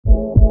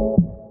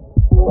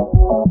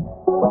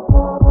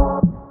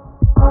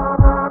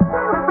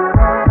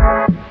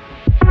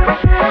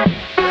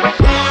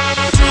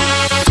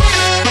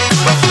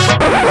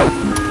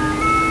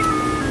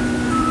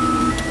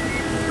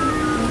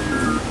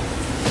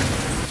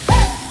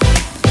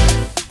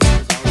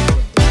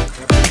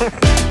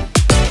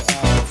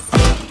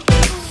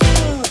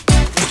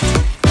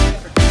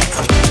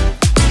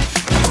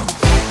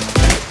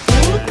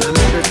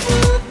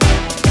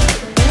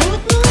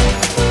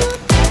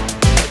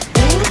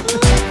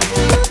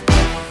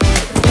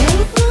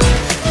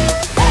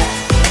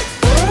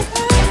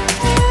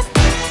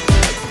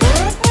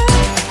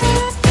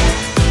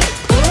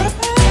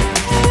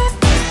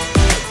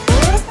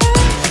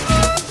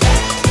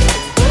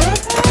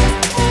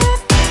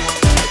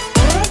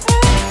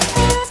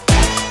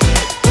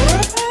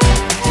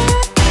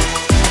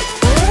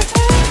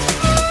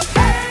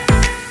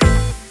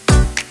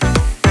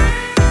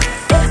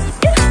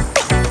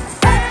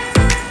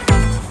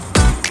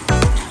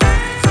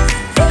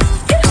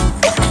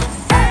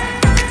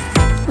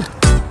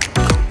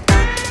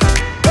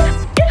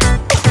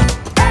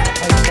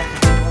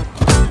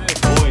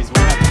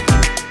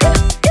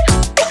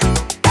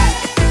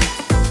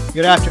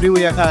Good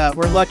afternoon.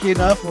 We're lucky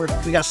enough.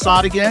 We got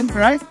sod again,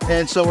 right?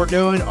 And so we're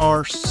doing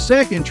our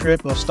second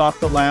trip of Stock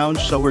the Lounge.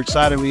 So we're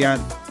excited. We got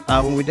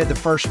when we did the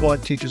first one,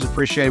 teachers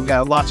appreciate it. We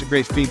got lots of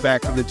great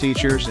feedback from the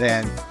teachers,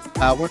 and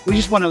we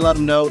just want to let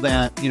them know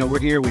that we're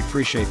here. We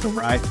appreciate them,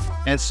 right?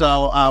 And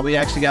so we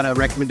actually got a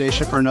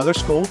recommendation for another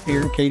school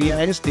here in Katy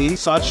ISD.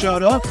 Sod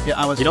showed up.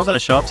 Yeah, you don't got to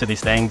show up to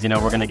these things.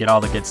 We're gonna get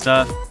all the good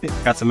stuff.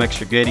 Got some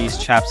extra goodies,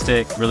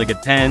 chapstick, really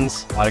good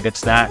pens, a lot of good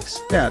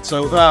snacks. Yeah.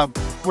 So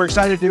we're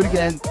excited to do it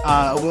again.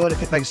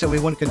 Like I said, we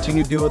want to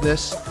continue doing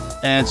this.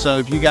 And so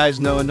if you guys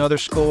know another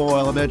school,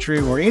 elementary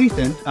or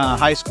anything,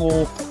 high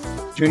school,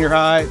 junior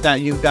high, that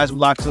you guys would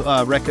like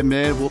to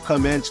recommend, we'll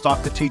come in,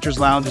 stock the teachers'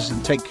 lounges,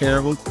 and take care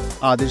of them.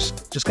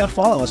 Just got to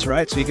follow us,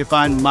 right? So you can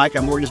find Mike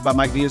at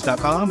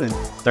mortgagesbymikediaz.com and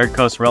Third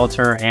Coast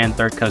Realtor and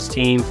Third Coast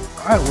Team. All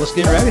right, well, let's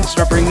get ready and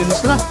start bringing in the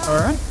stuff. All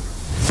right.